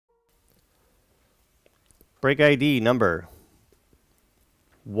Break ID number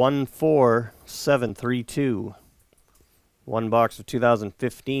 14732. One box of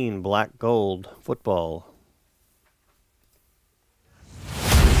 2015 black gold football.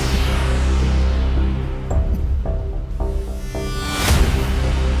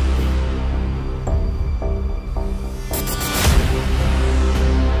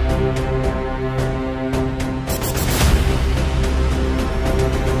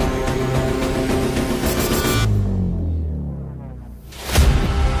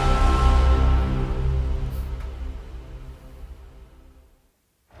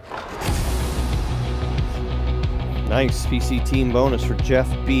 Nice PC team bonus for Jeff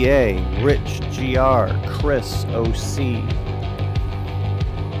B.A., Rich G.R., Chris O.C.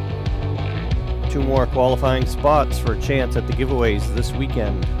 2 more qualifying spots for a chance at the giveaways this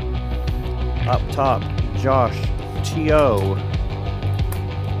weekend. Up top, Josh T.O.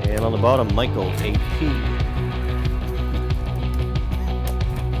 And on the bottom, Michael A.P.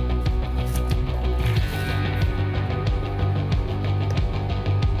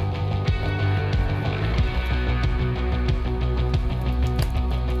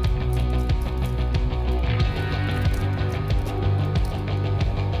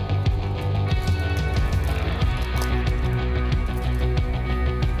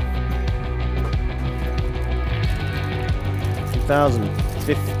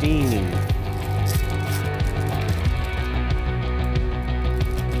 $2,015.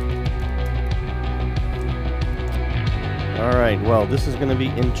 All right, well, this is going to be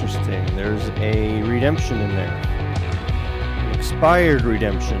interesting. There's a redemption in there, an expired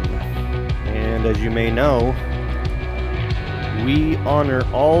redemption, and as you may know, we honor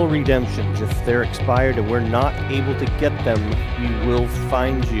all redemptions. If they're expired and we're not able to get them, we will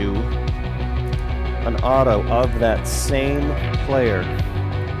find you an auto of that same player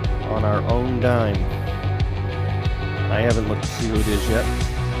on our own dime. I haven't looked to see who it is yet.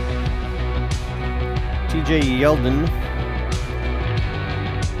 TJ Yeldon,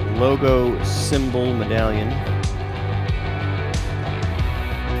 logo symbol medallion.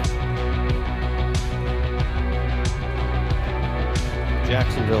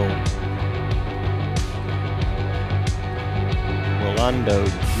 Jacksonville, Rolando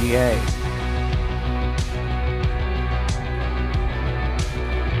GA.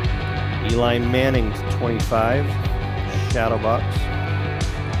 Eli Manning to 25, shadow box.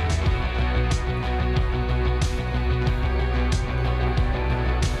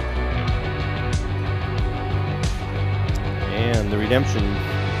 And the redemption,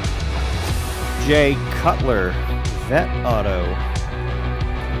 Jay Cutler, vet auto.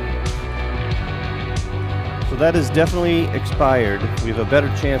 So that is definitely expired. We have a better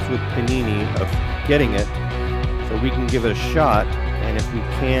chance with Panini of getting it, so we can give it a shot. And if we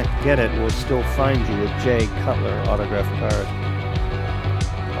can't get it, we'll still find you a Jay Cutler autographed card.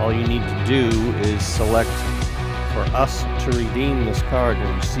 All you need to do is select for us to redeem this card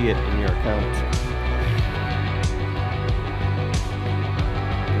when you see it in your account.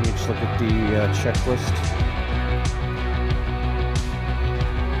 Let me just look at the checklist.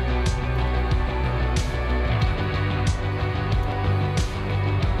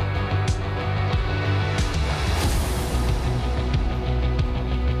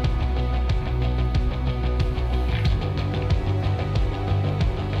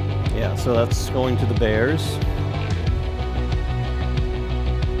 So that's going to the Bears.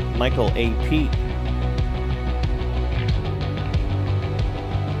 Michael A.P.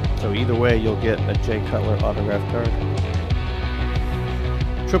 So either way, you'll get a Jay Cutler autograph card.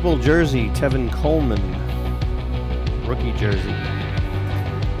 Triple jersey, Tevin Coleman. Rookie jersey.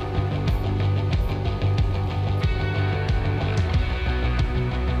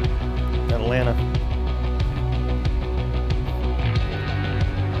 Atlanta.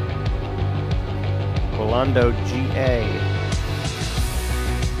 Rolando GA.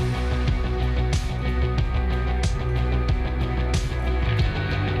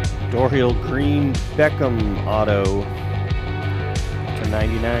 Dorial Green Beckham auto to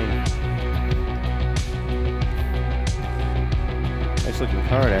 99. Nice looking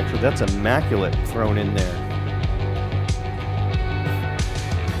card, actually. That's immaculate thrown in there.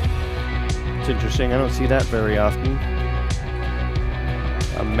 It's interesting. I don't see that very often.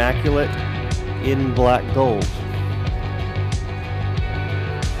 Immaculate in black gold.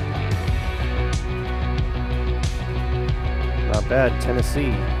 Not bad.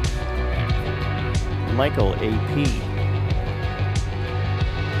 Tennessee. Michael A.P.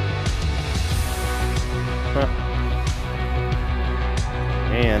 Huh.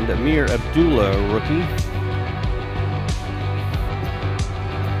 And Amir Abdullah, rookie.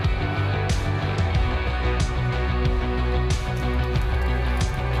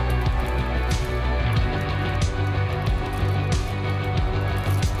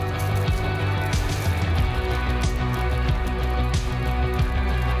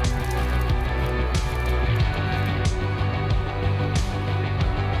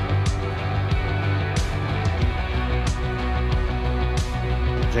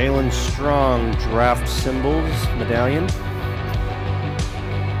 strong draft symbols medallion.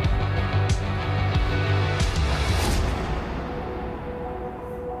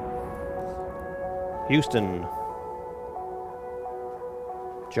 Houston.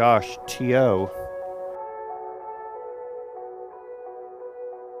 Josh T.O.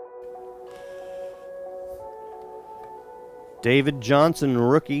 David Johnson,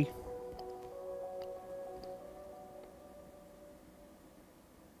 rookie.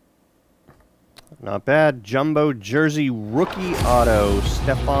 Not bad. Jumbo jersey rookie auto,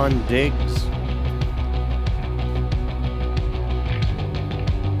 Stephon Diggs.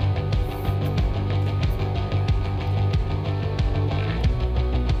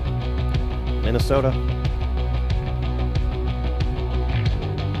 Minnesota.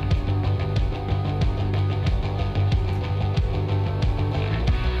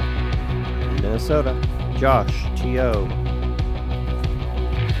 Minnesota. Josh T.O.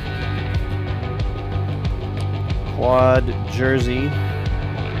 Quad jersey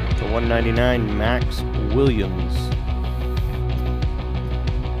to 199, Max Williams.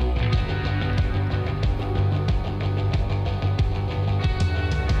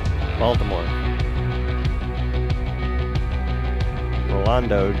 Baltimore.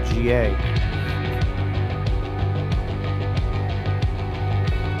 Rolando GA.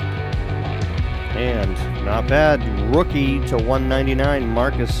 And not bad, rookie to 199,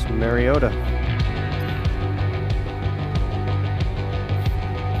 Marcus Mariota.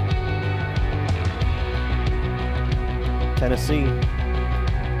 Tennessee.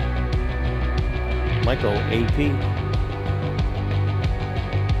 Michael AP.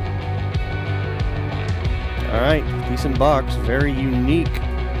 All right, decent box, very unique,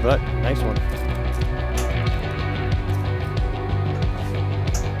 but nice one.